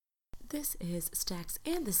This is Stacks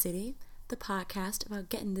and the City, the podcast about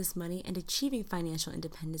getting this money and achieving financial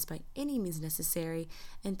independence by any means necessary.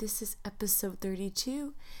 And this is episode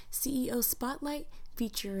 32, CEO Spotlight,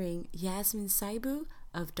 featuring Yasmin Saibu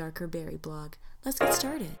of Darker Berry blog. Let's get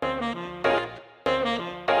started.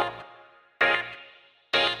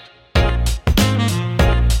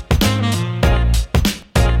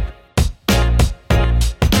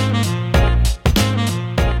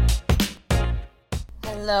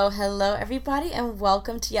 Hello everybody, and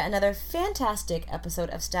welcome to yet another fantastic episode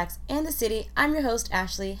of Stacks and the City. I'm your host,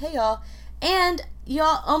 Ashley. Hey y'all. And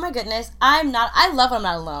y'all, oh my goodness, I love when I'm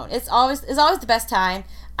not alone. It's always the best time.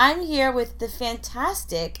 I'm here with the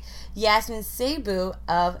fantastic Yasmin Saibu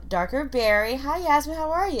of Darker Berry. Hi Yasmin,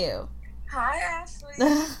 how are you? Hi Ashley.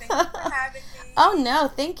 Thank you for having me. Oh no,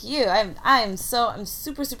 thank you. I'm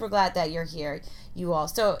super glad that you're here, you all.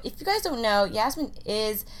 So if you guys don't know, Yasmin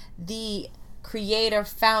is the creator,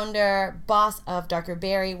 founder, boss of Darker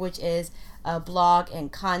Berry, which is a blog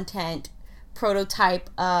and content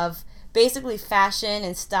prototype of basically fashion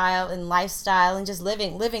and style and lifestyle and just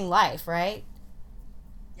living life, right?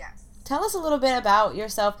 Yes. Tell us a little bit about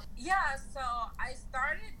yourself. Yeah, so I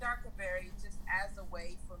started Darker Berry just as a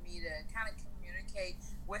way for me to kind of communicate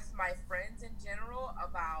with my friends in general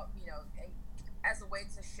about, and as a way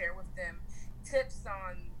to share with them tips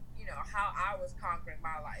on how I was conquering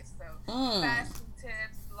my life. So fashion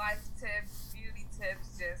tips, life tips, beauty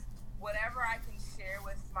tips, just whatever I can share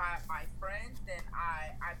with my friends, then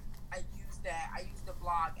I use that. I use the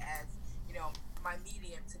blog as, my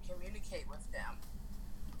medium to communicate with them.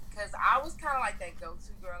 Because I was kind of like that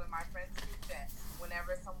go-to girl in my friends group that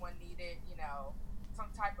whenever someone needed, some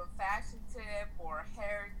type of fashion tip or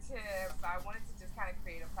hair tips, I wanted to just kind of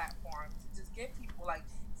create a platform to just give people like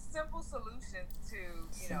simple solutions to,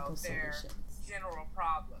 their general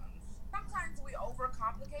problems. Sometimes we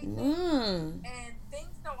overcomplicate things, and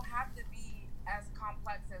things don't have to be as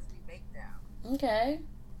complex as we make them. Okay.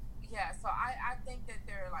 Yeah, so I think that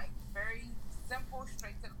they're like very simple,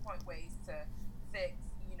 straight to the point ways to fix,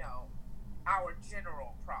 our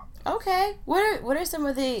general problems. Okay. What are some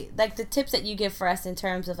of the tips that you give for us in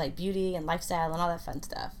terms of like beauty and lifestyle and all that fun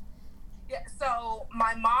stuff? Yeah, so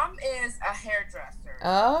my mom is a hairdresser.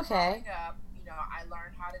 Oh, okay. Growing up, I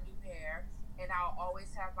learned how to do hair, and I'll always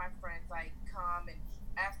have my friends like come and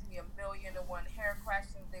ask me 1,000,001 hair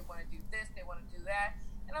questions. They want to do this, they want to do that,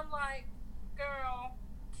 and I'm like, girl,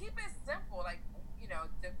 keep it simple. Like,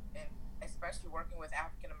 and especially working with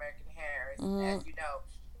African American hair, as you know,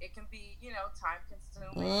 it can be, time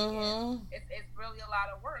consuming. And it's really a lot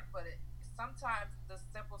of work, but sometimes the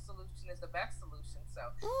simple solution is the best solution. So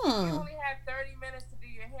if you only have 30 minutes to do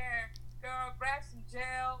your hair, girl, grab some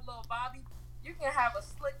gel, little bobby. You can have a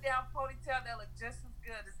slick down ponytail that looks just as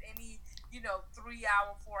good as any,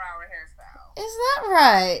 3-hour, 4-hour hairstyle. Is that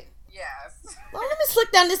right? Yes. Well, let me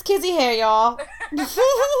slick down this kizzy hair, y'all.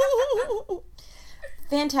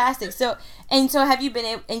 Fantastic. So have you been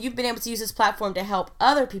able to use this platform to help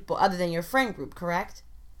other people other than your friend group, correct?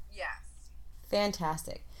 Yes.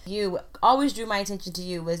 Fantastic. You always drew my attention to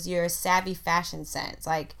you was your savvy fashion sense,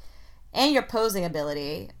 and your posing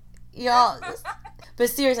ability. Y'all, but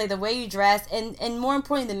seriously, the way you dress and more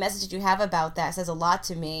importantly, the message that you have about that says a lot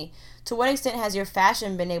to me. To what extent has your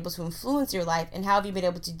fashion been able to influence your life, and how have you been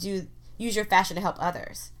able to use your fashion to help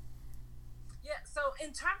others? Yeah, so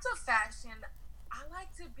in terms of fashion, I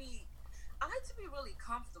like to be really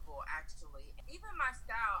comfortable, actually. Even my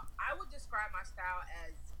style, I would describe my style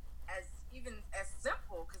as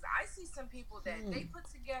simple, because I see some people that they put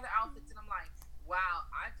together outfits and I'm like, wow,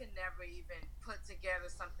 I could never even put together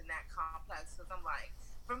something that complex, because I'm like,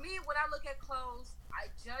 for me, when I look at clothes, I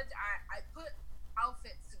put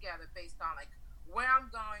outfits together based on like where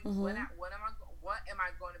I'm going, what am I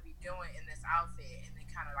going to be doing in this outfit, and then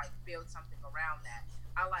kind of like build something around that.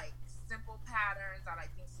 I like simple patterns. I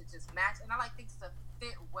like things to just match, and I like things to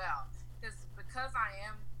fit well, because I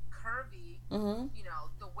am curvy.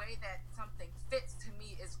 The way that something fits to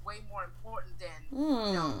me is way more important than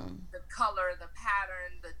the color, the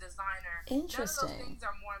pattern, the designer. Interesting. None of those things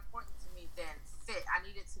are more important to me than fit. I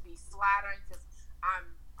need it to be flattering, because I'm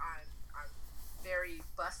very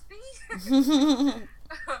busty.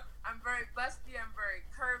 I'm very busty. I'm very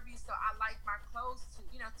curvy, so I like my clothes to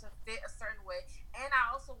fit a certain way, and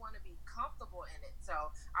I also want to be comfortable in it.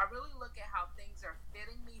 So I really look at how things are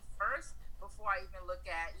fitting me first before I even look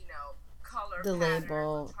at color, the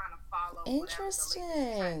label, trying to follow.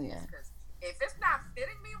 Interesting. Because if it's not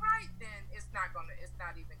fitting me right, then it's not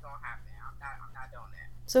even gonna happen. I'm not doing that.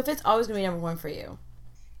 So if it's always gonna be number one for you.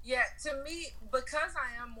 Yeah, to me, because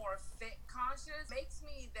I am more fit conscious,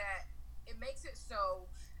 it makes it so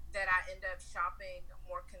that I end up shopping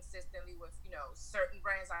more consistently with, certain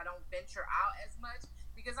brands. I don't venture out as much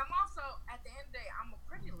because I'm also, at the end of the day, I'm a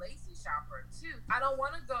pretty lazy shopper too. I don't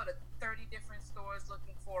want to go to 30 different stores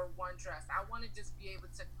looking for one dress. I want to just be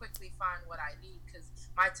able to quickly find what I need because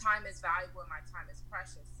my time is valuable and my time is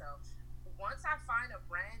precious. So once I find a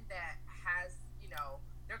brand that has,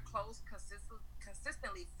 their clothes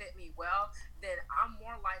consistently fit me well, then I'm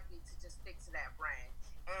more likely to just stick to that brand.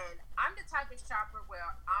 And I'm the type of shopper where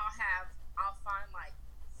I'll find like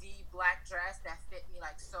the black dress that fit me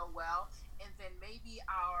like so well, and then maybe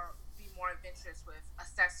I'll be more adventurous with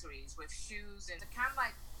accessories, with shoes, and to kind of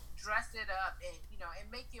like dress it up and and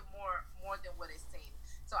make it more than what it seems.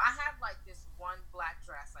 So I have like this one black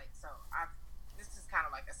dress, like so I've. This is kind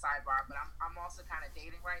of like a sidebar, but I'm also kind of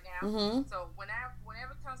dating right now. Mm-hmm. So whenever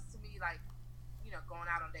it comes to me like going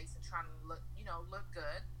out on dates and trying to look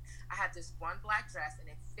good, I have this one black dress and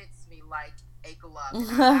it fits me like a glove. And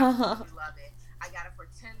I absolutely love it. I got it for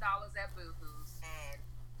 $10 at Boohoo's, and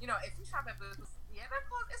if you shop at Boohoo's, yeah, that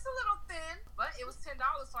clothes it's a little thin, but it was $10,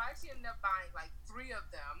 so I actually ended up buying like 3 of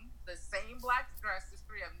them, the same black dresses,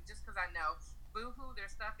 3 of them, just because I know Boohoo, their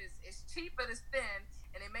stuff is cheap but it's thin,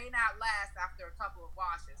 and it may not last after a couple of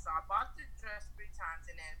washes. So I bought the dress 3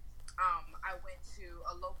 times, and then I went to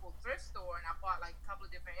a local thrift store and I bought like a couple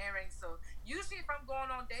of different earrings. So usually if I'm going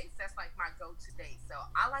on dates, that's like my go-to date. So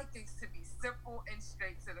I like things to be simple and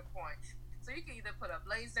straight to the point. So you can either put a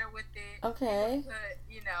blazer with it, okay, put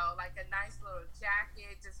like a nice little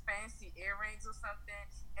jacket, just fancy earrings or something.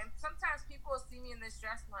 And sometimes people will see me in this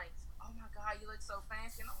dress and like, oh my God, you look so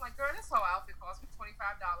fancy. And I'm like, girl, this whole outfit cost me $25.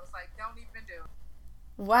 Like, don't even do it.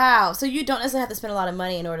 Wow. So you don't necessarily have to spend a lot of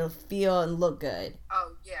money in order to feel and look good.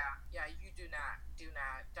 Oh yeah, you do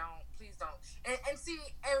not, don't, please don't. And see,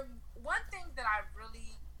 and one thing that I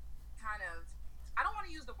really kind of, I don't want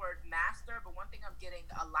to use the word master, but one thing I'm getting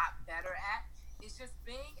a lot better at is just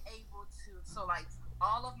being able to, so like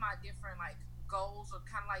all of my different like goals or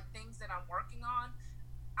kind of like things that I'm working on,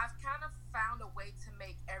 I've kind of found a way to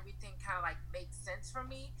make everything kind of like make sense for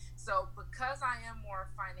me. So because I am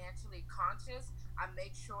more financially conscious, I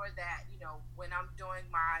make sure that, when I'm doing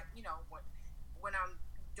my, when I'm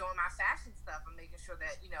doing my fashion stuff, I'm making sure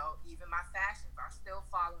that, even my fashions are still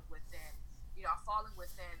falling within, falling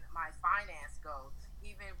within my finance goals.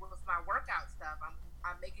 Even with my workout stuff,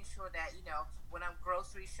 I'm making sure that, when I'm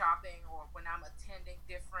grocery shopping or when I'm attending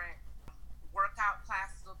different workout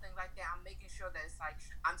classes or things like that, I'm making sure that it's like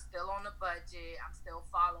I'm still on the budget, I'm still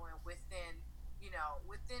following within,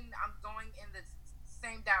 I'm going in the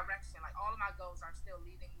same direction. Like all of my goals are still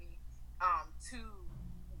leading me to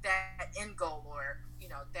that end goal or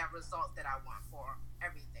that result that I want for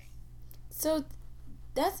everything. So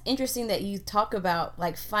that's interesting that you talk about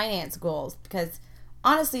like finance goals, because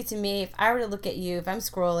honestly to me, if I were to look at you, if I'm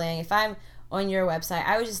scrolling, if I'm on your website,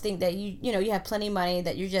 I would just think that you have plenty of money,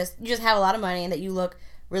 that you just have a lot of money, and that you look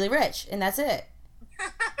really rich, and that's it.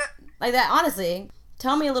 Like that. Honestly,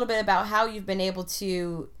 tell me a little bit about how you've been able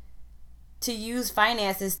to use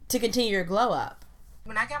finances to continue your glow up.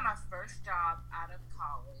 When I got my first job out of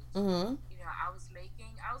college, mm-hmm. I was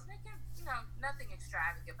making nothing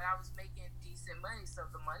extravagant, but I was making decent money, so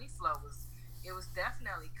the money flow was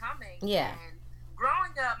definitely coming. Yeah. And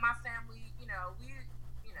growing up, my family,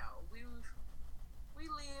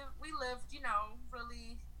 we lived,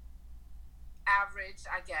 really average,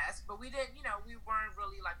 I guess, but we didn't, we weren't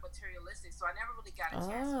really like materialistic, so I never really got a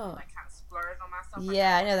chance to like kind of splurge on myself.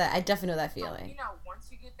 Yeah, I know that. I definitely know that feeling. So, once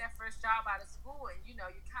you get that first job out of school and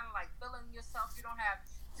you're kind of like feeling yourself, you don't have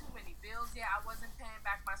too many bills yet. I wasn't paying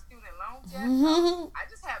back my student loans yet, so I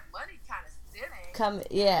just had money kind of sitting.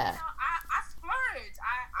 Yeah. I splurged.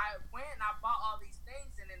 I went and I bought all these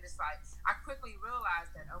things, and then it's like I quickly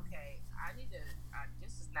realized that okay, I need to.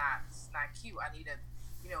 This is not cute. I need to,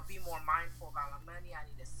 be more mindful about my money. I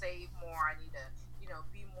need to save more. I need to,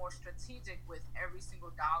 be more strategic with every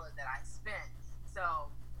single dollar that I spend. So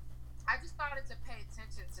I just started to pay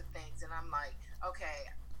attention to things, and I'm like, okay,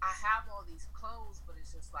 I have all these clothes, but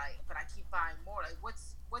it's just like, but I keep buying more. Like,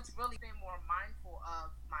 what's really been more mindful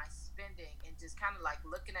of my spending and just kind of like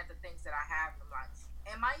looking at the things that I have, and I'm like,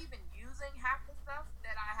 am I even using half the stuff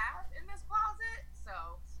that I have in this closet?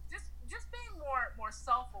 So just being more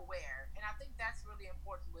self-aware, and I think that's really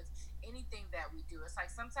important with anything that we do. It's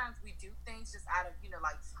like sometimes we do things just out of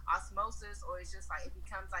like osmosis, or it's just like it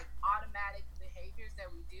becomes like automatic behaviors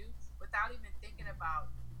that we do without even thinking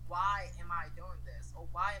about why am I doing this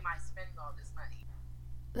or why am I spending all this money.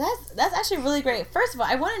 That's actually really great. First of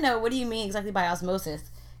all, I want to know, what do you mean exactly by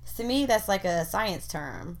osmosis? To me, that's like a science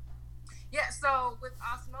term. Yeah, so with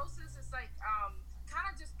osmosis, it's like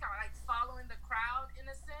kind of like following the crowd in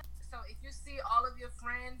a sense.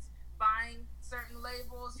 friends buying certain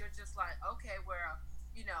labels, you're just like, okay, well,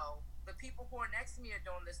 the people who are next to me are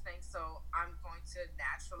doing this thing, so I'm going to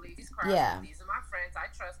naturally these crowds. Yeah. These are my friends. I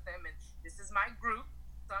trust them, and this is my group.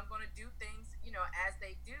 So I'm going to do things, as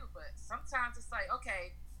they do. But sometimes it's like,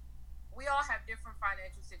 okay, we all have different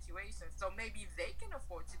financial situations, so maybe they can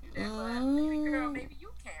afford to do that, but maybe, girl, maybe you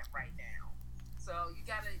can't right now. So you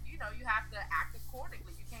gotta, you have to act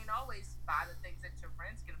accordingly. You can't always buy the things that your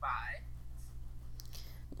friends can buy.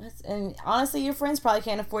 And honestly, your friends probably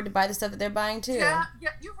can't afford to buy the stuff that they're buying too. Yeah,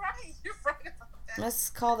 you're right. You're right about that. Let's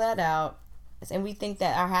call that out. And we think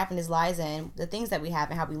that our happiness lies in the things that we have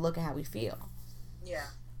and how we look and how we feel. Yeah.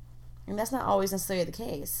 And that's not always necessarily the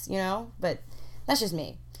case, But that's just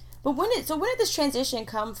me. But when did this transition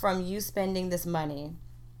come from you spending this money?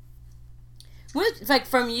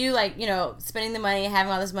 From you, spending the money,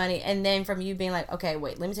 having all this money, and then from you being like, okay,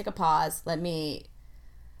 wait, let me take a pause. Let me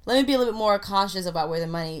be a little bit more cautious about where the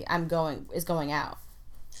money is going out.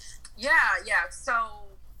 Yeah. So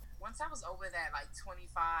once I was over that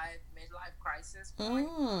 25 midlife crisis point,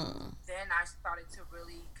 then I started to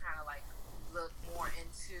really kind of look more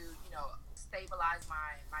into stabilize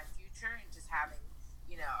my future and just having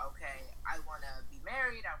okay, I want to be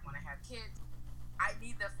married, I want to have kids. I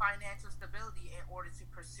need the financial stability in order to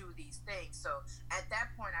pursue these things. So at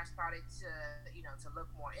that point, I started to to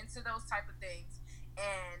look more into those type of things.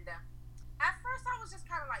 And at first, I was just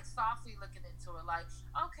kind of softly looking into it,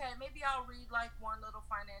 okay, maybe I'll read one little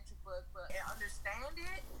financial book, but understand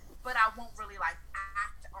it, but I won't really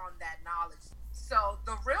act on that knowledge. So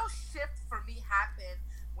the real shift for me happened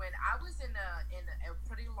when I was in a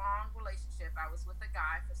pretty long relationship. I was with a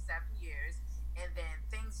guy for 7 years, and then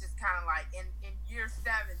things just kind of in year 7,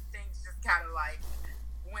 things just kind of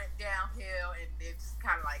went downhill, and it just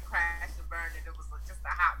kind of crashed and burned, and it was just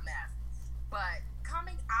a hot mess. But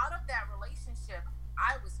coming out of that relationship,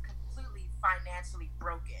 I was completely financially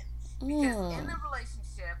broken because in the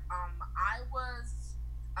relationship, I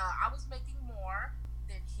was making more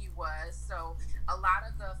than he was, so a lot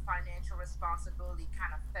of the financial responsibility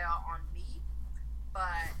kind of fell on me.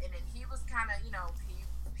 And then he was kind of,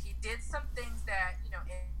 he did some things that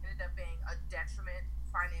ended up being a detriment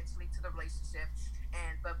financially to the relationship,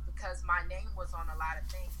 but because my name was on a lot of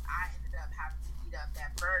things, I ended up having to eat up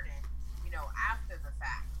that burden after the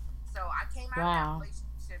fact. So I came out of that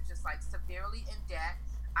relationship just severely in debt.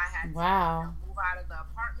 I had to move out of the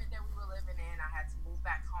apartment that we were living in. I had to move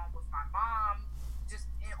back home with my mom just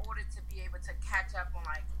in order to be able to catch up on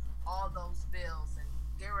all those bills. And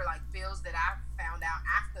there were bills that I found out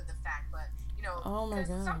after the fact, but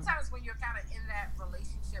sometimes when you're kind of in that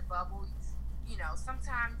relationship bubble,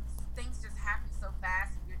 sometimes things just happen so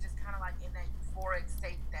fast, and you're just kind of in that euphoric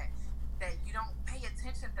state that you don't pay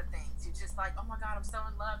attention to things. You're just oh my God, I'm so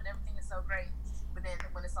in love and everything is so great. But then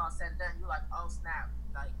when it's all said and done, you're oh snap,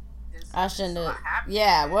 I shouldn't have.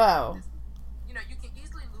 Yeah, whoa. You can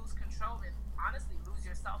easily lose control and honestly lose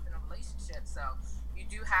yourself in a relationship. So you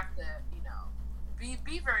do have to,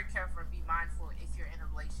 be very careful and be mindful if you're in a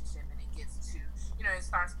relationship and it gets to, it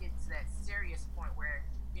starts getting to that serious point where,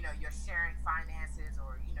 you're sharing finances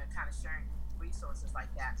or, kind of sharing resources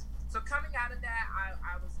like that. So coming out of that,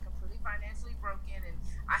 I was completely financially broken, and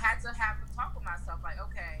I had to have a talk with myself,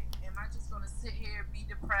 okay, am I just going to sit here, be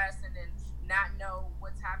depressed, and then not know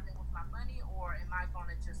what's happening with my money, or am I going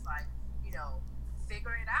to just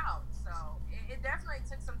figure it out? So it definitely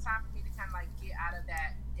took some time for me to kind of get out of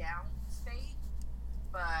that down state,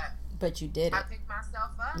 but you did it. I picked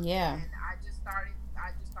myself up, yeah, and I just started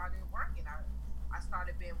working. I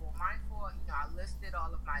started being more mindful. I listed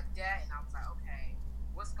all of my debt, and I was okay,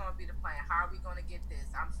 what's going to be the plan? How are we going to get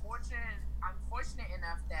this? I'm fortunate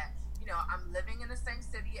enough that I'm living in the same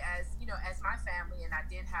city as my family, and I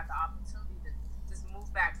did have the opportunity to just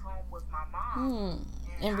move back home with my mom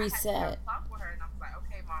and reset. I had to talk with her, and I was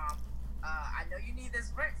okay, Mom, I know you need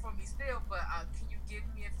this rent for me still, but can you give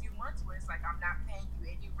me a few months where it's I'm not paying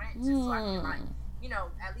you any rent, just so I can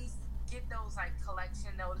at least get those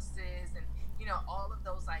collection notices and all of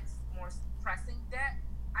those more pressing debt.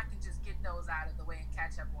 I can just get those out of the way and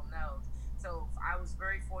catch up on those. So I was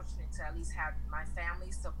very fortunate to at least have my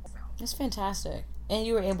family support. That's fantastic. And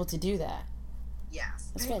you were able to do that.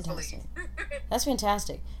 Yes. That's fantastic. That's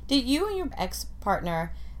fantastic. Did you and your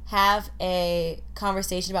ex-partner have a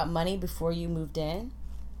conversation about money before you moved in?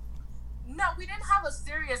 No, we didn't have a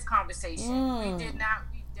serious conversation. We did not.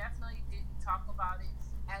 We definitely didn't talk about it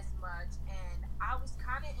as much. And I was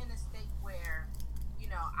kind of in a state where,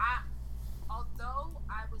 although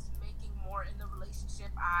I was making more in the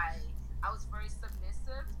relationship, I was very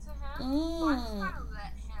submissive to him. So I just kind of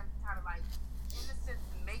let him kind of in a sense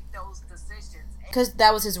make those decisions. Because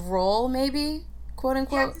that was his role, maybe, quote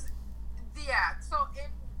unquote. So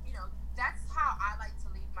that's how I like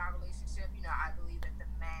to lead my relationship. I believe that the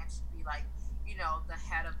man should be like, the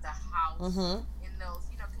head of the house in those,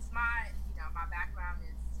 because my background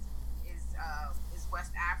is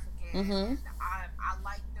West African, and I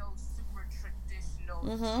like those super traditional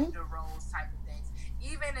gender roles type of things.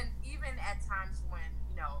 Even at times when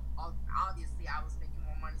obviously I was making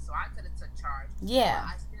more money, so I could have took charge. Yeah.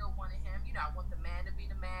 But I still wanted him. I want the man to be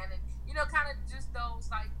the man, and kind of just those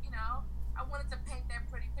like I wanted to paint that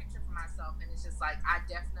pretty picture for myself, and it's just like I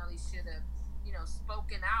definitely should have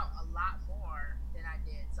spoken out a lot more than I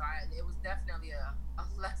did. So it was definitely a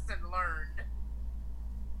lesson learned.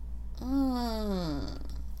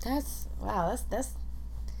 That's wow. That's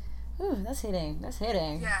hitting. That's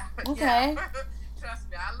hitting. Yeah. Okay. Yeah. Trust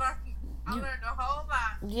me, I learned a whole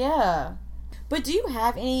lot. Yeah. But do you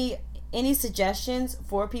have any suggestions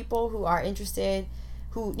for people who are interested,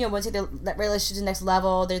 who want to take their relationship to the next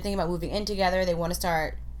level? They're thinking about moving in together. They want to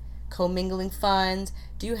start commingling funds.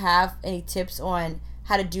 Do you have any tips on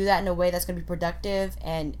how to do that in a way that's going to be productive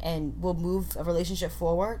and will move a relationship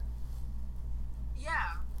forward?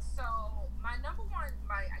 Yeah. So my number one,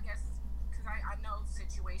 I guess, because I know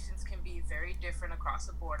situations can be very different across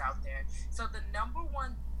the board out there. So the number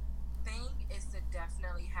one thing is to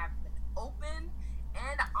definitely have an open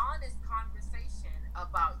and honest conversation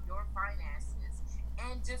about your finances,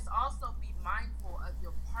 and just also be mindful of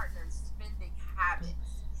your partner's spending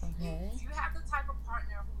habits. Okay. If you have the type of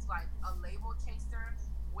partner who's like a label chaser,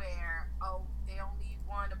 where they only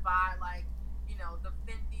want to buy like the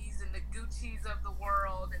Fendi's and the Gucci's of the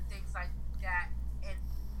world and things like that, and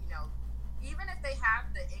even if they have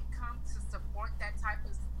the income to support that type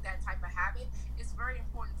of habit, it's very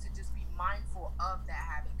important to just be mindful of that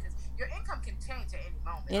habit, because your income can change at any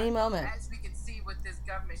moment. Any moment. As we can see with this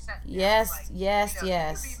government shutdown. Yes, like, yes, you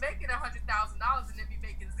yes. could be making $100,000 and then be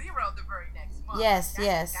making zero the very next month. Yes,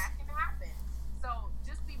 yes. That can happen. So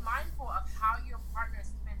just be mindful of how your partner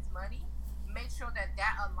spends money. Make sure that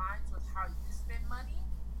aligns with how you spend money,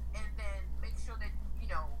 and then make sure that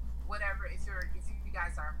whatever, if you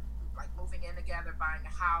guys are like moving in together, buying a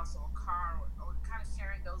house or a car, or kind of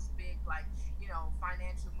sharing those big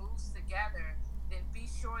financial moves together, then be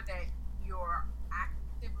sure that you're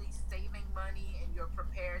actively saving money and you're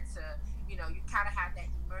prepared to you kind of have that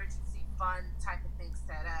emergency fund type of thing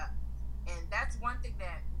set up. And that's one thing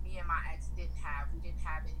that me and my ex didn't have. We didn't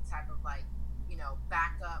have any type of like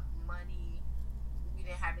backup money. We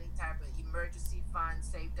didn't have any type of emergency fund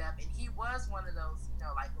saved up, and he was one of those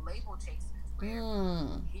like label chasers where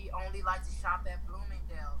he only liked to shop at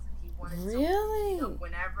Bloomingdale's, and he wanted to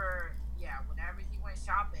whenever he went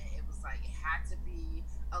shopping, it was like it had to be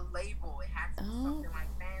a label, it had to be something like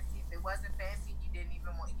fancy. If it wasn't fancy, he didn't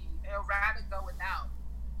even want. He'll rather go without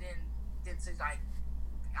than to like.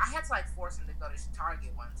 I had to like force him to go to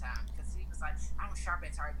Target one time because he was like, I don't shop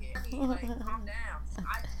at Target. I mean, like, calm down.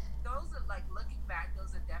 Those are like, looking back,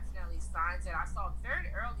 those are definitely signs that I saw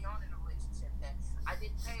very early on in the relationship that I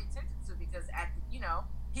didn't pay attention to, because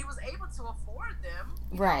he was able to afford them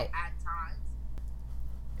right at times.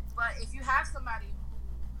 But if you have somebody who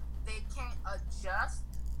they can't adjust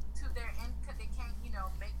to their income, they can't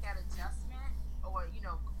make that adjustment, or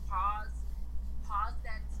pause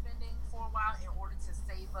that spending for a while in order to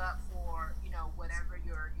save up for whatever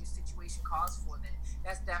your situation calls for, then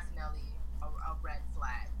that's definitely a red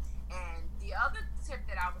flag. And the other tip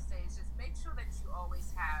that I would say is just make sure that you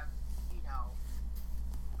always have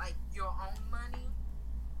like your own money.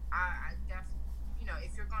 I definitely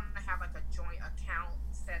if you're going to have like a joint account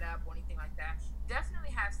set up or anything like that, definitely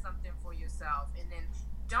have something for yourself, and then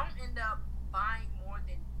don't end up buying more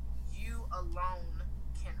than you alone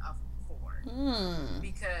can afford.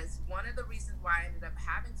 Because one of the reasons why I ended up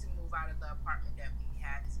having to move out of the apartment that we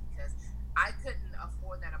had is because I couldn't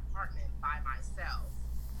afford that apartment by myself.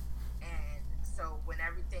 And so when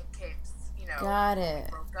everything came,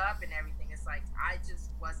 broke up and everything, it's like I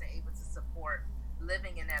just wasn't able to support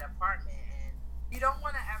living in that apartment. And you don't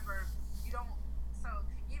want to so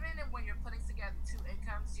even when you're putting together two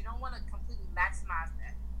incomes, you don't want to completely maximize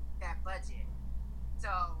that budget. So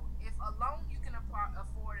if alone you can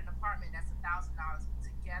afford an apartment that's $1,000,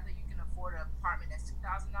 together you can afford an apartment that's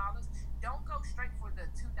 $2,000, don't go straight for the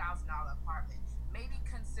 $2,000 apartment. Maybe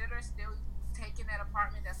consider still taking that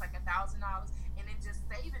apartment that's like $1,000 and then just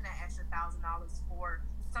saving that extra $1,000 for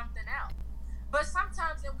something else. But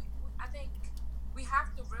sometimes I think we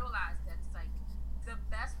have to realize that it's like the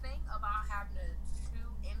best thing about having a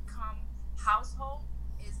two-income household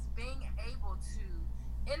is being able to,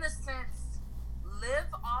 in a sense,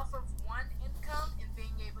 live off of one income and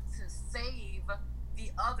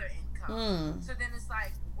income. So then it's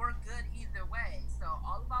like we're good either way. So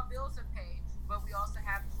all of our bills are paid, but we also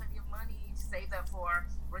have plenty of money saved up for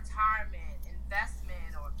retirement,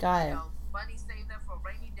 investment, or money saved up for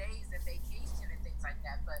rainy days and vacation and things like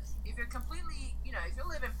that. But if you're completely, if you're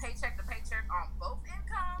living paycheck to paycheck on both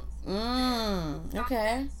incomes,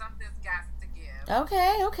 something's got to give.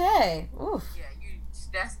 Okay. Oof. Yeah,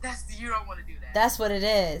 you don't want to do that. That's what it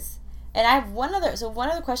is. And I have one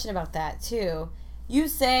other question about that too. You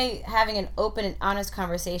say having an open and honest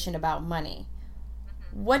conversation about money.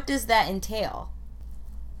 Mm-hmm. What does that entail?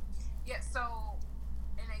 Yeah, so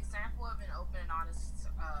an example of an open and honest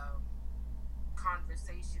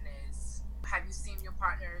conversation is, have you seen your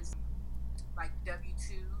partner's like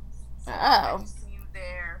W-2s? Have you seen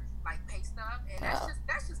their like pay stub? And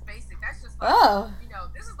that's just basic. That's just like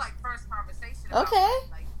this is like first conversation about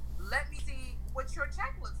like let me see what your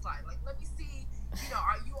check looks like. Like let me see,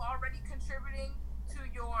 are you already contributing to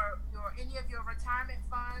your any of your retirement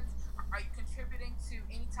funds? Are you contributing to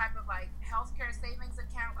any type of like healthcare savings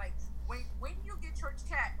account? Like when you get your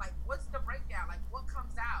check, like what's the breakdown? Like what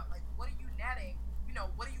comes out? Like what are you netting?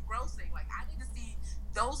 What are you grossing? Like I need to see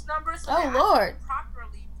those numbers so that I can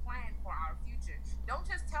properly plan for our future. Don't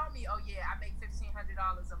just tell me, oh yeah, I make $1,500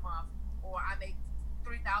 a month or I make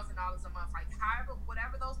 $3,000 a month. Like however,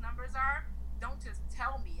 whatever those numbers are, don't just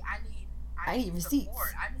tell me. I need receipts.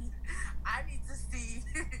 Support. I need to see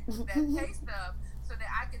that pay stub so that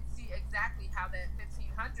I can see exactly how that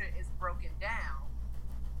 $1,500 is broken down.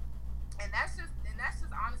 And that's just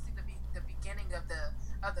honestly the beginning of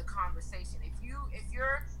the conversation. If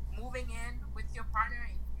you're moving in with your partner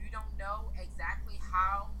and you don't know exactly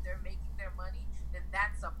how they're making their money, then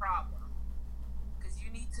that's a problem. Because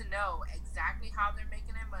you need to know exactly how they're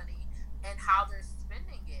making their money and how they're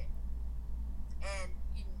spending it. And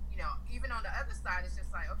even on the other side, it's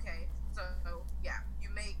just like, okay, so yeah,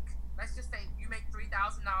 let's just say you make $3,000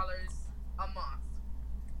 a month.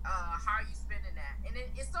 How are you spending that? And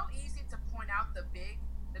it's so easy to point out the big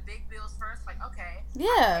bills first, like, okay,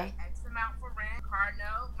 I pay X amount for rent, car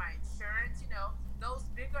note, my insurance, those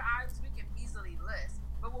bigger items we can easily list.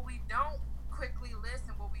 But what we don't quickly list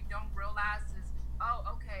and what we don't realize is, oh,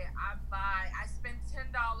 okay, I spend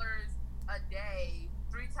 $10 a day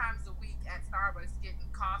 3 times a week at Starbucks getting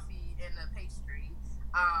coffee and a pastry.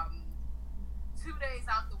 2 days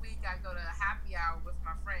out the week I go to a happy hour with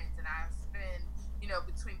my friends and I spend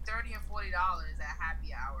between $30 and $40 at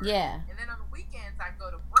happy hour. Yeah. And then on the weekends I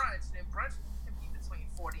go to brunch, and then brunch can be between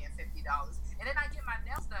 $40 and $50. And then I get my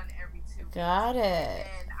nails done every 2 weeks. Got it.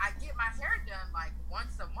 And I get my hair done like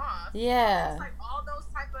once a month. Yeah. It's like all those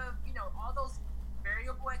type of all those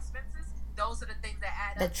variable expenses. Those are the things that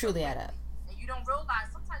add up. That truly add up. And you don't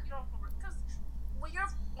realize sometimes you don't, because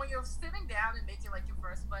when you're sitting down and making like your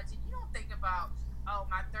first budget, you don't think about, oh,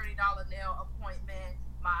 my $30 nail appointment,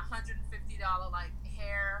 my $150 like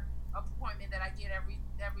hair appointment that I get every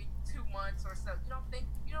 2 months or so. You don't think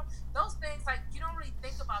those things, like you don't really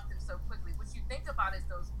think about them so quickly. What you think about is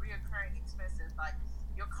those reoccurring expenses like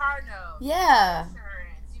your car note,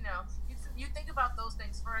 insurance. You think about those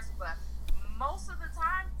things first, but most of the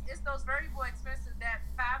time it's those variable expenses, that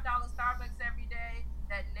 $5 Starbucks every day,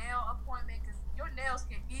 that nail appointment, because your nails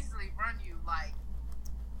can easily run you like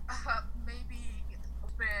maybe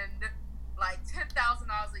spend like $10,000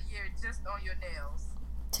 a year just on your nails.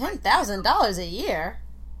 $10,000 a year?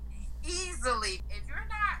 Easily. If you're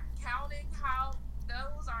not counting how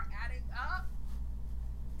those are adding up,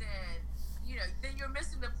 then you're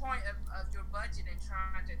missing the point of your budget and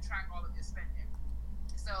trying to track all of your spending.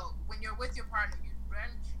 So when you're with your partner, you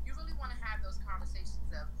really want to have those conversations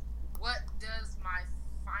of, what does my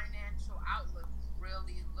financial outlook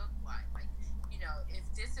really look like? Like, if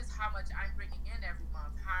this is how much I'm bringing in every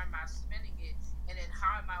month, how am I spending it? And then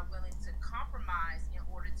how am I willing to compromise in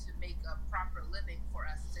order to make a proper living for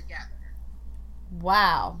us together?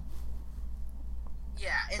 Wow.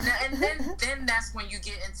 Yeah, and then that's when you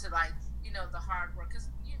get into like, the hard work, because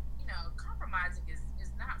compromising is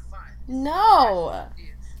not fun. No.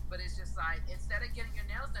 But it's just like, instead of getting your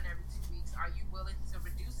nails done every 2 weeks, are you willing to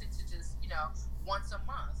reduce it to just once a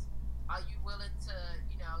month? Are you willing to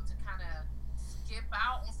to kind of skip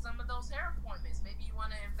out on some of those hair appointments? Maybe you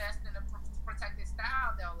want to invest in a protected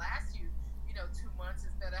style that'll last you 2 months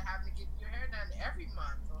instead of having to get your hair done every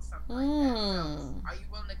month or something like that. So are you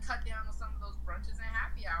willing to cut down on some of those brunches and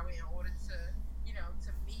happy hour in order to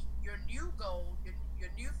to meet your new goal, your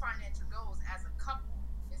new financial goals as a couple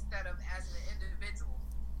instead of as an individual?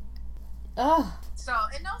 So,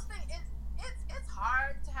 and those things, it's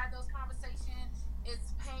hard to have those conversations.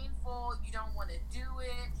 It's painful. You don't want to do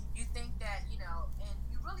it. You think that and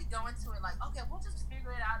you really go into it like, okay, we'll just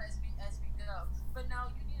figure it out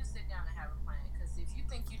down and have a plan. Because if you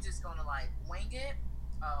think you're just gonna like wing it,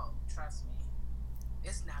 oh, trust me,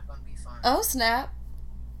 it's not gonna be fun. Oh snap!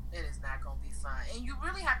 It is not gonna be fun, and you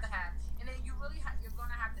really have to have, and then you're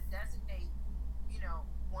gonna have to designate,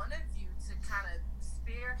 one of you to kind of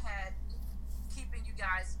spearhead keeping you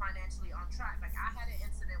guys financially on track. Like I had an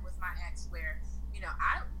incident with my ex where,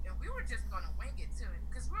 we were just gonna wing it too,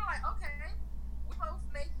 because we were like, okay, we both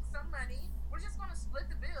make some money, we're just gonna split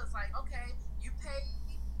the bills. Like, okay, you pay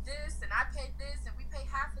this and I pay this and we pay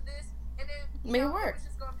half of this, and then Make it work. it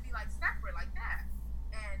was just gonna be like separate like that.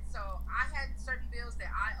 And so I had certain bills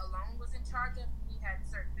that I alone was in charge of. He had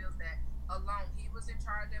certain bills that alone he was in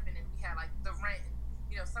charge of, and then we had like the rent,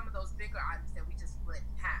 some of those bigger items that we just split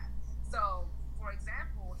in half. So, for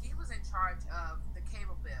example, he was in charge of the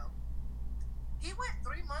cable bill. He went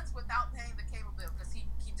 3 months without paying the cable bill because he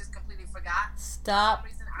just completely forgot. Stop.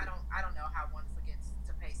 For some reason, I don't know how one forgets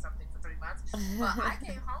to pay something for 3 months. But I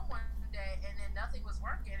came home one day and then nothing was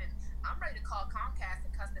working, and I'm ready to call Comcast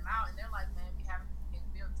and cuss them out, and they're like, "Man, we haven't paid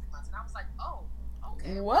the bill in 3 months." And I was like, "Oh,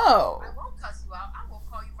 okay. Whoa. I won't cuss you out. I will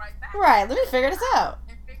call you right back. Right. Let me figure this out.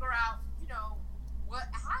 And figure out, what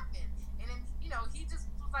happened." And then, he just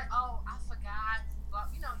was like, "Oh, I forgot." Well,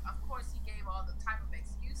 of course, he gave all the type of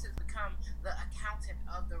excuses, become the accountant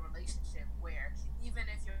of the relationship, where even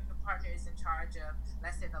if your partner is in charge of,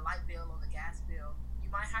 let's say, the light bill or the gas bill, you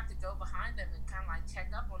might have to go behind them and kind of like check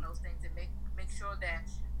up on those things and make sure that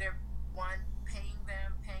they're paying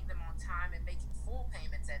them on time and making full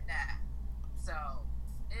payments at that. So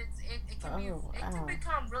it can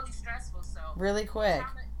become really stressful. So really quick.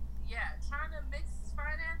 Trying to mix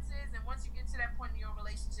finances, and once you get to that point in your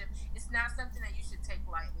relationship, it's not something that you should take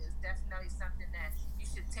lightly. It's definitely something that you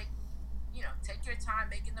should take your time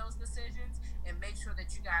making those decisions and make sure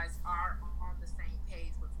that you guys are on the same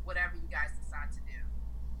page with whatever you guys decide to do.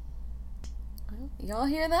 Y'all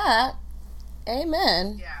hear that?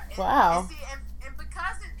 Amen. Yeah. Wow. And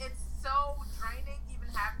because it's so draining even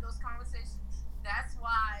having those conversations, that's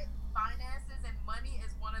why finances and money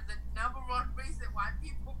is one of the number one reason why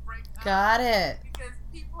people break up. Got it. Because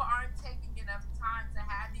people aren't taking enough time to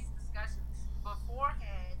have these discussions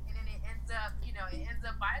beforehand, and then it ends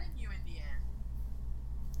up biting you in the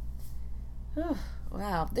end.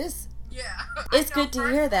 Wow. Yeah. It's good to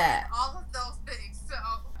hear that. All of those things. So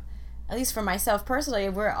at least for myself personally,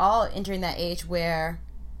 we're all entering that age where,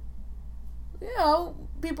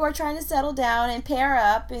 people are trying to settle down and pair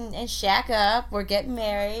up and shack up or get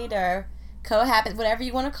married or cohabit, whatever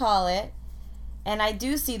you want to call it. And I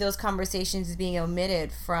do see those conversations as being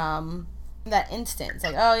omitted from that instance.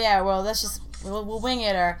 Like, oh yeah, well, we'll wing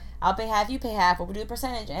it, or I'll pay half, you pay half, or we'll do a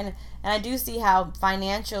percentage. And I do see how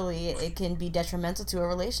financially it can be detrimental to a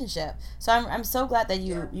relationship. So I'm so glad that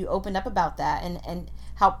you opened up about that and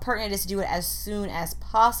how pertinent it is to do it as soon as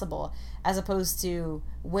possible, as opposed to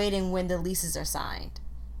waiting when the leases are signed.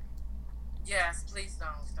 Yes, please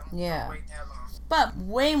don't wait that long. But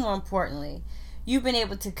way more importantly, you've been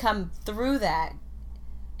able to come through that,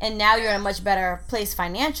 and now you're in a much better place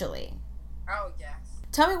financially. Oh, yes.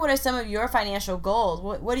 Tell me, what are some of your financial goals?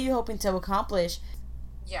 What are you hoping to accomplish?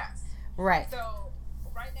 Yes. Right. So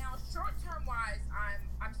right now, short-term wise,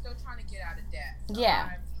 I'm still trying to get out of debt. So yeah.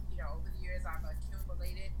 Over the years, I've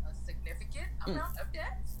accumulated a significant amount of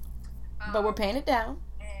debt. But we're paying it down.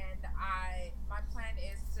 And my plan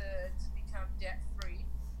is to become debt-free.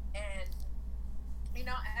 And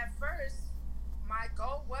at first, my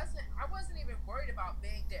goal I wasn't even worried about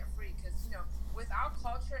being debt-free, because with our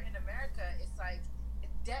culture in America, it's like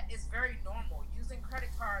debt is very normal. Using credit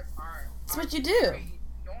cards It's what you do. Very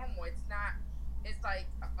normal. It's like,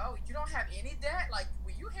 oh, you don't have any debt? Like,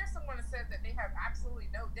 when you hear someone that says that they have absolutely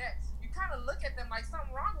no debt, you kind of look at them like something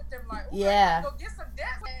wrong with them, like, yeah, go get some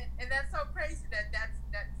debt. And that's so crazy that's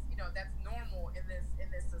normal in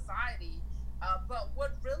this society. But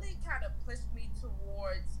what really kind of pushed me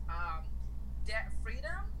towards debt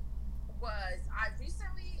freedom was I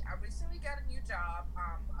recently got a new job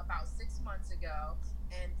about 6 months ago,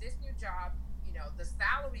 and this new job, the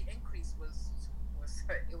salary increase was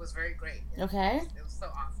very great. It was so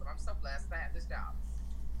awesome. I'm so blessed to have this job,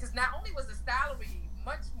 because not only was the salary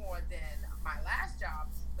much more than my last job,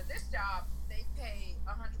 but this job they pay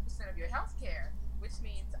 100% of your health care, which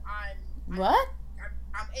means I'm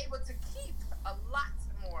able to keep a lot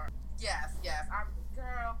more. Yes, I'm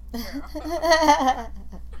girl.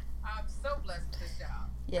 I'm so blessed with this job.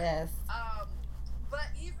 Yes. But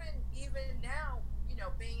even now,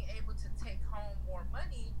 being able to take home more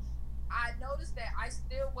money, I noticed that I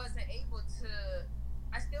still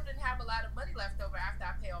didn't have a lot of money left over after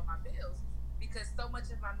I pay all my bills, because so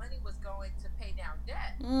much of my money was going to pay down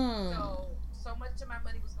debt. So much much of my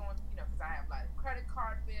money was going, because I have like credit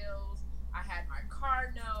card bills, I had my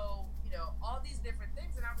car note, all these different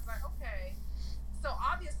things, and I was like, okay, so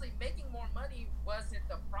obviously making more money wasn't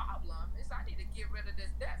the problem. It's I need to get rid of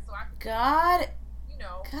this debt so I can got it.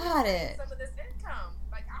 some of this income.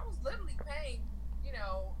 Like I was literally paying,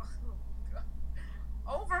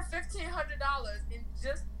 over $1,500 in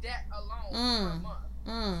just debt alone per month.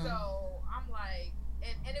 So I'm like,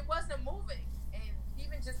 and it wasn't moving, and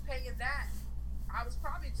even just paying that, I was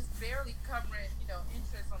probably just barely covering,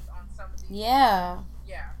 interest on some of these. Yeah.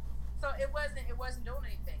 Yeah. So it wasn't doing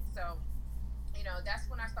anything. So, that's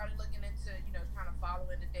when I started looking into, kind of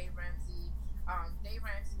following the Dave Ramsey's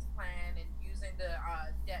plan and using the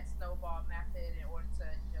debt snowball method in order to,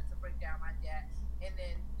 to break down my debt. And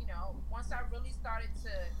then, once I really started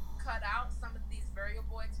to cut out some of these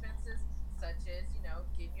variable expenses, such as,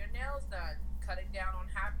 getting your nails done, cutting down on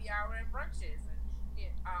happy hour and brunches,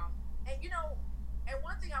 and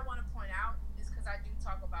one thing I want to point out is because I do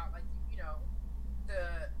talk about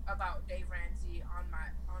about Dave Ramsey on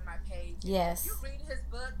my page. Yes. If you read his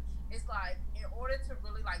book, it's like in order to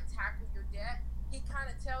really like tackle your debt, he kind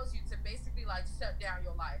of tells you to basically like shut down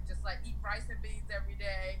your life, just like eat rice and beans every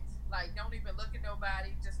day, like don't even look at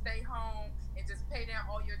nobody, just stay home and just pay down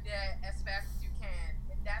all your debt as fast as you can.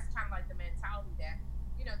 And that's kind of like the mentality that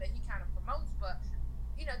that he kind of promotes. But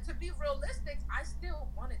to be realistic, I still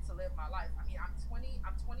wanted to live my life. I mean, I'm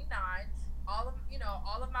 29. All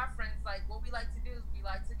of my friends, like, what we like to do is we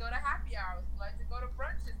like to go to happy hours, we like to go to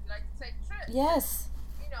brunches, we like to take trips. Yes.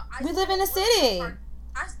 We live in a city.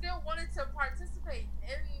 I still wanted to participate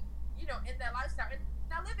in that lifestyle. And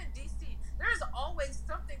I live in DC. There's always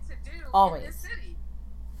something to do in this city.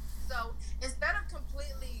 So instead of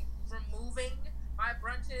completely removing my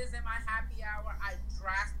brunches and my happy hour, I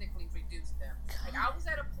drastically reduced them. Like I was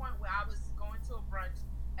at a point where I was going to a brunch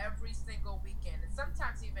every single weekend, and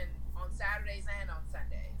sometimes even on Saturdays and on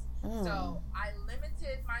Sundays. So I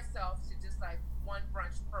limited myself to just like one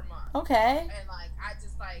brunch per month. Okay. And like I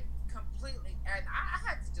just like completely, and I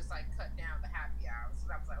had to just like cut down the happy hours.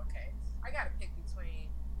 So I was like, okay, I got to pick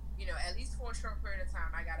between, at least for a short period of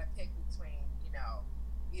time, I got to pick between,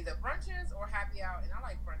 either brunches or happy hour, and I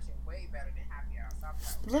like brunching way better than happy hour. So I'm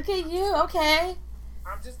like, look at you, okay.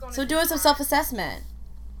 I'm just going to doing some self-assessment.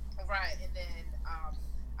 Right, and then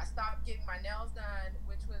I stopped getting my nails done,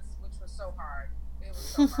 which was so hard. It was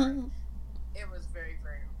so hard. It was very,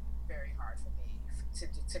 very, very hard for me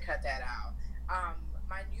to cut that out.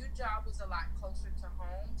 My new job was a lot closer to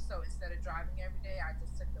home, so instead of driving every day, I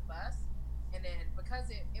just took the bus. And then because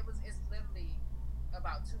it's literally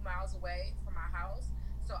about 2 miles away from my house,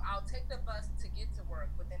 so I'll take the bus to get to work,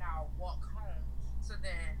 but then I'll walk home. So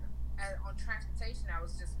then on transportation, I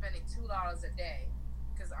was just spending $2 a day,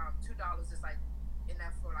 because $2 is like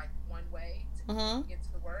enough for like one way to get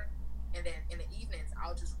to work. And then in the evenings,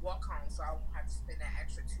 I'll just walk home, so I won't have to spend that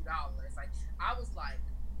extra $2. Like I was like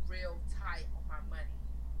real tight on my money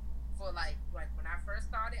for like when I first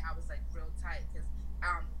started, I was like real tight because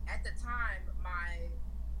at the time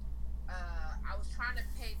I was trying to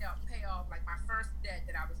pay off like my first debt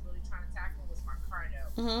that I was really trying to tackle was my car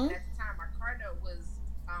note. And at the time, my car note was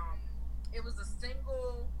it was the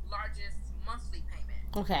single largest monthly payment.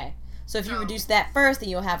 Okay. So if you reduce that first, then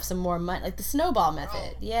you'll have some more money, like the snowball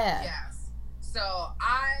method. Yeah. Yes. So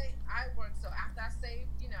I worked. So after I saved,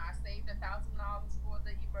 I saved $1,000 for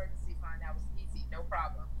the emergency fund. That was easy, no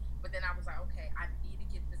problem. But then I was like, okay, I need to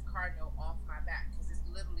get this car note off my back because it's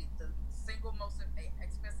literally the single most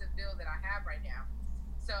expensive bill that I have right now.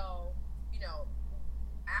 So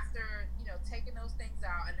after taking those things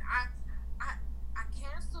out, and I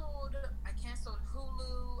canceled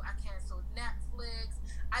Hulu, I canceled Netflix,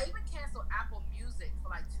 I even canceled Apple Music for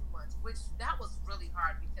like 2 months, which that was really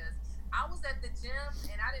hard because I was at the gym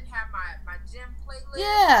and I didn't have my gym playlist.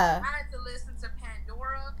 Yeah. I had to listen to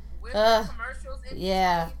Pandora with the commercials in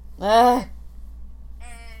between.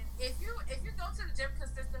 And if you go to the gym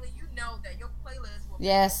consistently, you know that your playlist will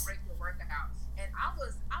break your workout. And I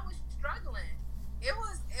was struggling. It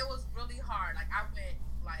was really hard. Like I went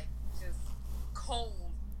like just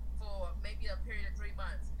cold for maybe a period of 3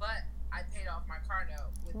 months, but I paid off my car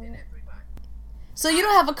note within that 3 months. So you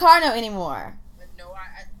don't have a car note anymore? No,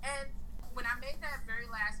 and when I made that very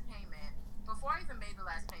last payment, before I even made the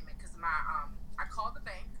last payment, because I called the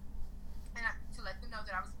bank and to let them know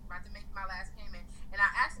that I was about to make my last payment, and I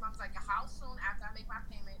asked them, I was like, how soon after I make my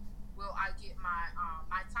payment will I get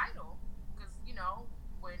my title? Because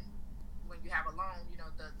when you have a loan,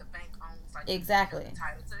 the bank owns like the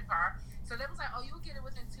title to the car. So they was like, oh, you'll get it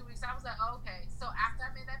within 2 weeks. I was like, oh, okay. So after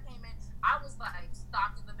I made that payment, I was like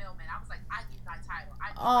stalking the mailman. I was like, I need my title.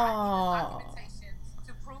 I need the documentation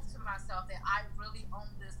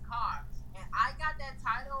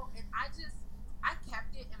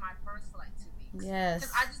Yes.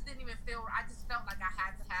 because I just didn't even feel. I just felt like I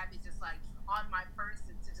had to have it just like on my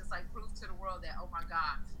person to just like prove to the world that, oh my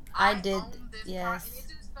God, I I did. own this car, Yes. and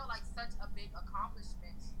it just felt like such a big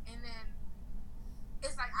accomplishment. And then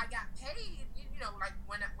it's like I got paid, like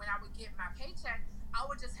when I would get my paycheck, I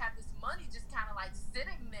would just have this money just kind of like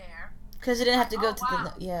sitting there. Because you didn't have Like, to go oh to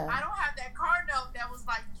wow, the, yeah. I don't have that car note that was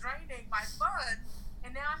like draining my funds,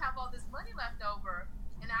 and now I have all this money left over,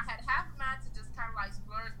 and I had half a mind to just kind of like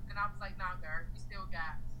splurge, and I was like, nah, girl, you still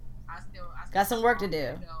got, I still Got some work to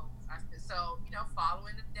do. So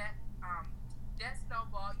following the debt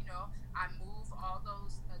snowball, I move all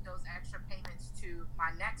those extra payments to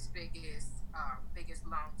my next biggest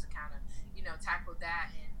loan to kind of tackle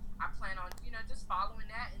that, and I plan on just following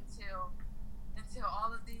that until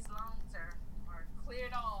all of these loans are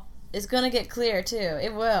cleared off. It's gonna get clear too.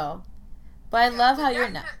 It will. But I love how you're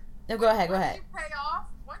not. No, go ahead.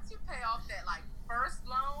 Once you pay off that like first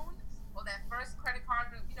loan or that first credit card,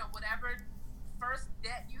 whatever first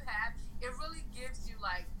debt you have, it really gives you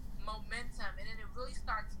like momentum, and then it really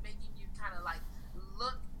starts making you kind of like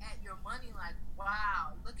look at your money like,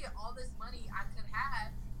 wow, look at all this money I could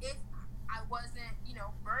have if I wasn't,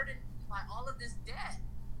 burdened by all of this debt.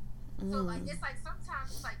 So like it's like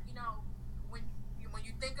sometimes it's like when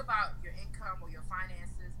you think about your income or your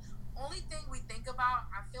finances, only thing we think about,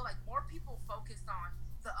 I feel like more people focus on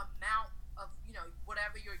the amount of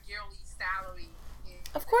whatever your yearly salary is.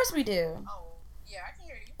 Of course we do. Oh yeah, I can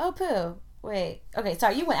hear you. Oh poo. Wait. Okay,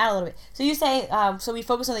 sorry, you went out a little bit. So you say so we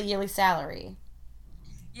focus on the yearly salary.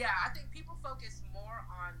 Yeah, I think people focus more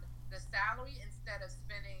on the salary instead of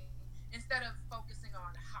focusing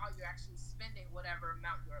on how you're actually spending whatever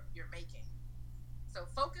amount you're making. So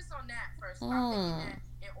focus on that first. Stop thinking that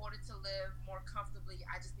in order to live more comfortably,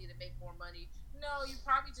 I just need to make more money. No, you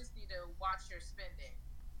probably just need to watch your spending.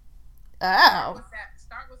 Oh.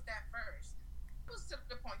 Start with that first. It was to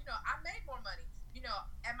the point, I made more money.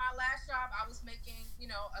 At my last job, I was making,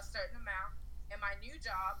 a certain amount. In my new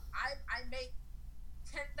job, I make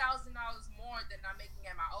 $10,000 more than I'm making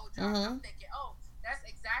at my old job. I'm thinking, oh, that's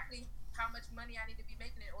exactly how much money I need to be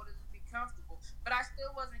making in order to be comfortable. But I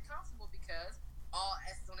still wasn't comfortable because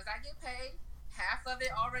as soon as I get paid, half of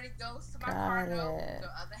it already goes to my car note.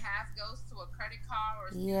 The other half goes to a credit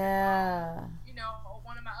card or loan, or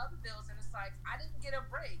one of my other bills, and it's like I didn't get a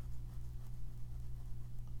break.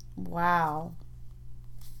 Wow.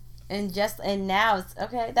 And now it's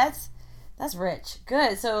okay. That's rich.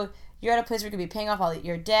 Good. So you're at a place where you can be paying off all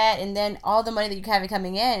your debt, and then all the money that you have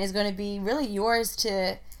coming in is going to be really yours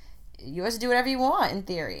to do whatever you want in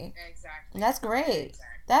theory. Exactly. And that's great. Exactly.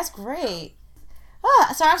 That's great.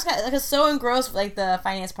 Sorry, I was like so engrossed with like the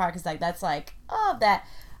finance part because like that's like that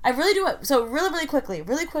I really do it. So really quick,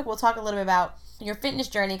 we'll talk a little bit about your fitness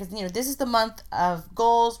journey because this is the month of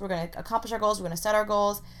goals. We're gonna accomplish our goals. We're gonna set our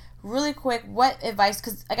goals. Really quick, what advice?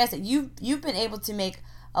 Because like I said, you've been able to make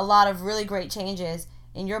a lot of really great changes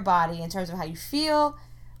in your body in terms of how you feel.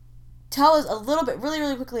 Tell us a little bit,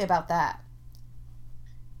 really quickly about that.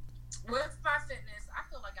 With my fitness, I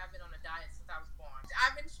feel like I've been on a diet since I was born.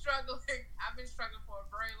 I've been struggling for a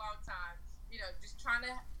very long time, just trying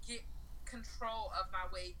to get control of my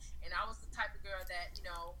weight. And I was the type of girl that,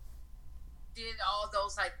 did all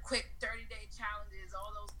those like quick 30-day challenges,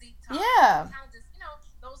 all those detox challenges,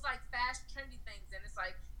 those like fast trendy things. And it's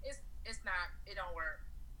like, it's not, it don't work.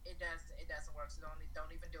 It doesn't work. So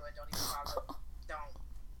don't even do it. Don't even follow. Don't.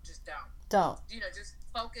 Just just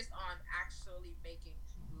focus on actually making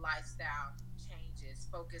lifestyle changes.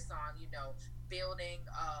 Focus on building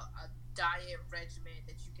a diet regimen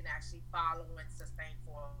that you can actually follow and sustain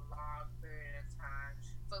for a long period of time.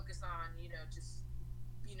 Focus on just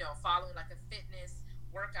following like a fitness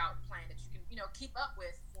workout plan that you can keep up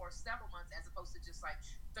with for several months as opposed to just like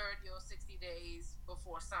 30 or 60 days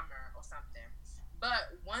before summer or something.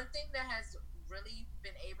 But one thing that has really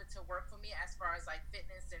been able to work for me as far as like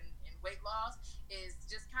fitness and weight loss is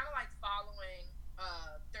just kind of like following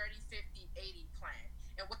 30-50-80 plan.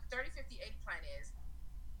 And what the 30-50-80 plan is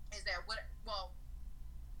that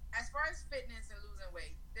as far as fitness and losing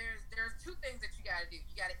weight, there's two things that you got to do.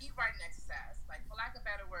 You got to eat right and exercise. Like, for lack of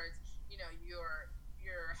better words,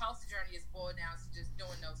 your health journey is boiled down to just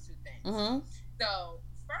doing those two things. So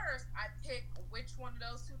first, I picked which one of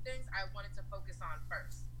those two things I wanted to focus on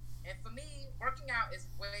first. And for me, working out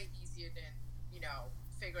is way easier than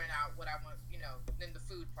figuring out what I want, than the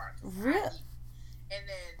food part. Really? And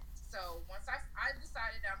then so once I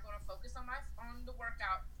decided that I'm going to focus on the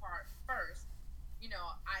workout part first.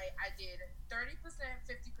 I did 30%, 50%,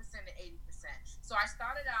 and 80%. So I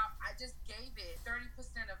started out, I just gave it 30%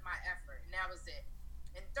 of my effort, and that was it.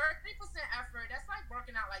 And 30% effort, that's like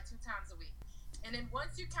working out like 2 times a week. And then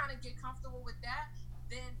once you kind of get comfortable with that,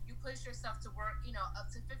 then you push yourself to work,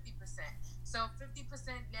 up to 50%. So 50%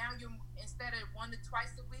 now, you're, instead of 1 to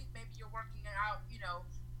twice a week, maybe you're working out, 3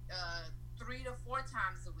 to 4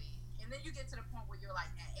 times a week. And then you get to the point where you're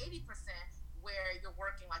like at 80%, where you're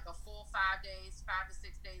working like a full 5 days, 5 to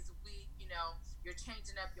 6 days a week. You're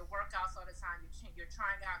changing up your workouts all the time. You're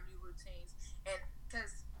trying out new routines. And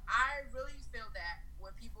because I really feel that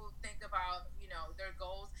when people think about, their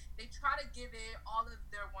goals, they try to give it all of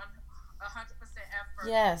their 100% effort,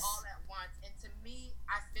 yes, all at once. And to me,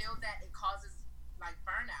 I feel that it causes like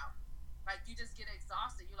burnout. Like you just get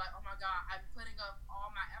exhausted. You're like, oh my God, I'm putting up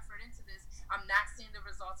all my effort into this. I'm not seeing the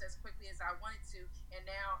results as quickly as I wanted to. And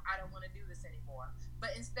now I don't want to do this anymore.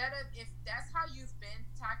 But instead of, if that's how you've been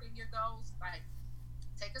tackling your goals, like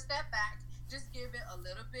take a step back, just give it a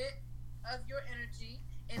little bit of your energy,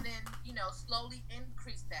 and then, slowly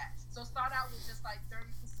increase that. So start out with just like 30%,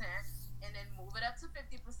 and then move it up to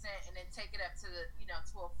 50%, and then take it up to the,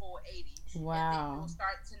 to a full 80. Wow. And then you'll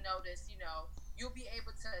start to notice, you'll be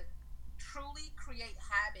able to truly create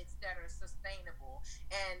habits that are sustainable.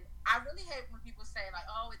 And I really hate when people say like,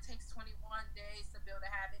 oh, it takes 21 days to build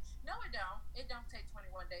a habit. No, it don't take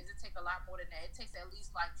 21 days. It takes a lot more than that. It takes at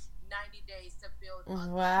least like 90 days to build a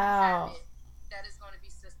habit that is going to be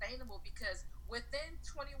sustainable, because within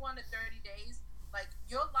 21 to 30 days, like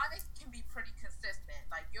your life can be pretty consistent.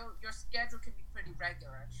 Like your schedule can be pretty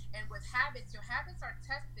regular. And with habits, your habits are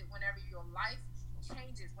tested whenever your life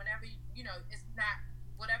changes, whenever it's not,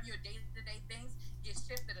 whatever your day-to-day things get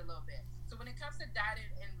shifted a little bit. So when it comes to dieting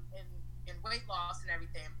and weight loss and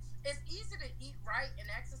everything, it's easy to eat right and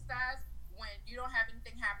exercise when you don't have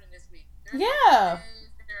anything happening this week. There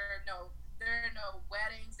are no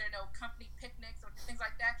weddings, there are no company picnics or things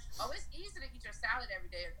like that. Oh, it's easy to eat your salad every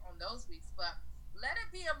day on those weeks, but let it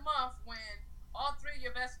be a month when all 3 of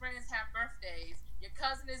your best friends have birthdays, your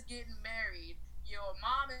cousin is getting married, your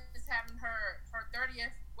mom is having her 30th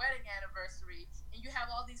wedding anniversary, and you have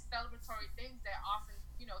all these celebratory things that often,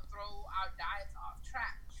 throw our diets off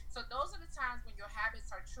track. So those are the times when your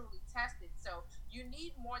habits are truly tested. So you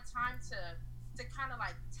need more time to kind of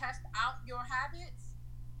like test out your habits.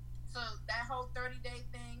 So that whole 30-day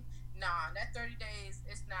thing, that 30 days,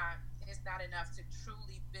 it's not enough to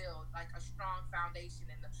truly build like a strong foundation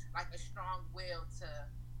and like a strong will to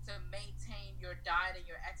maintain your diet and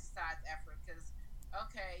your exercise effort. Because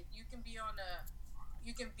okay, you can be on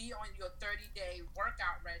your 30-day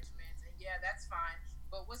workout regimens, and yeah, that's fine.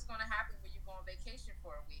 But what's going to happen when you go on vacation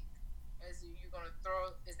for a week? Is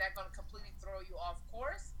that going to completely throw you off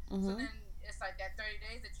course? Mm-hmm. So then it's like that 30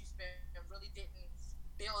 days that you spent really didn't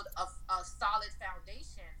build a solid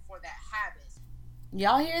foundation for that habit.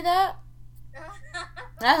 Y'all hear that?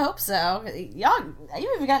 I hope so. Y'all,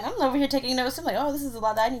 I'm over here taking notes. I'm like, oh, this is a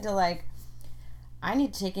lot that I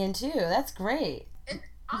need to take in too. That's great. And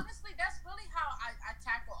honestly, that's really how I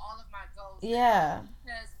tackle all of my goals. Yeah.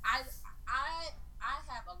 Because I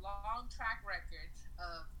have a long track record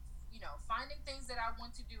of, finding things that I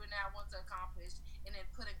want to do and that I want to accomplish, and then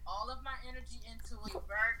putting all of my energy into it.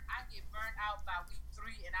 I get burnt out by week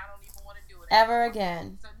 3, and I don't even want to do it ever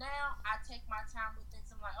again. So now I take my time with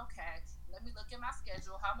things. I'm like, okay, let me look at my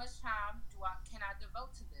schedule. How much time can I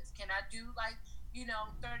devote to this? Can I do 30%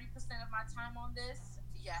 of my time on this?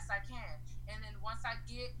 Yes, I can. And then once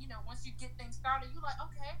you get things started, you're like,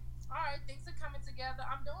 okay, all right, things are coming together.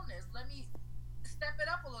 I'm doing this. Let me step it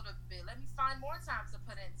up a little bit. Let me find more time to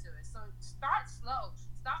put into it. So start slow.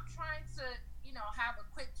 Stop trying to, have a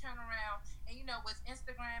quick turnaround. And, with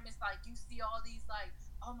Instagram, it's like you see all these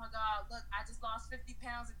oh my God, look, I just lost 50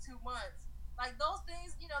 pounds in 2 months. Like those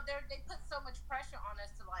things, they put so much pressure on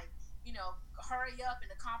us to hurry up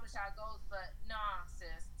and accomplish our goals. But nah,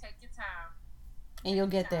 sis, take your time. And you'll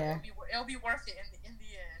get there. It'll be worth it in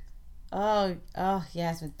the end. Oh,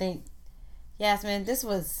 Yasmin, Yasmin, this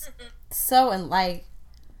was so enlightening.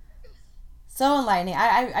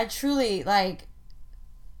 I truly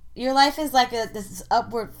your life is like this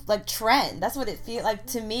upward trend. That's what it feels like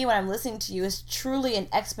to me when I'm listening to you. Is truly an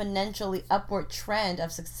exponentially upward trend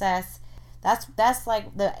of success. That's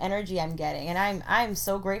like the energy I'm getting, and I'm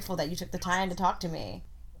so grateful that you took the time to talk to me.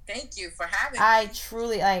 Thank you for having me. I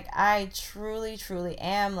truly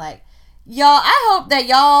am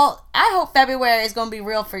y'all. I hope February is gonna be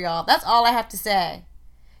real for y'all. That's all I have to say.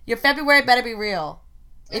 Your February better be real.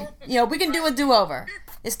 If we can do a do-over.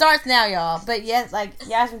 It starts now, y'all. But yes,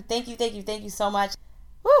 Yasmin, thank you so much.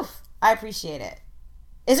 Whew, I appreciate it.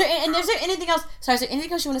 Is there anything else? Sorry, is there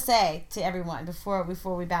anything else you want to say to everyone before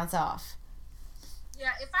we bounce off?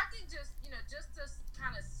 Yeah, if I can just to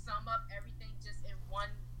kind of sum up everything just in one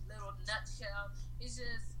little nutshell, it's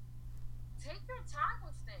just take your time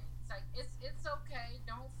with things. Like it's okay.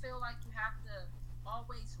 Don't feel like you have to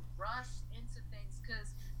always rush into things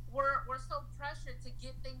because we're so pressured to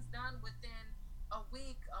get things done within a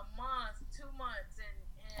week, a month, 2 months, and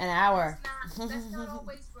an hour. That's not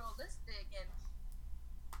always realistic, and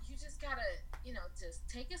you just gotta, just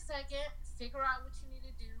take a second, figure out what you need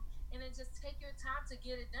to do, and then just take your time to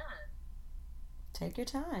get it done. Take your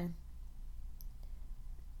time.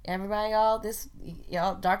 Everybody,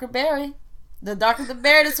 y'all, Dr. Berry. The darker the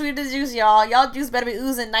berry, the sweeter the juice, y'all. Y'all juice better be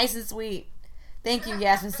oozing nice and sweet. Thank you,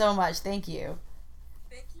 Yasmin, so much. Thank you.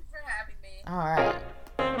 Thank you for having me. All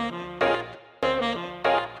right.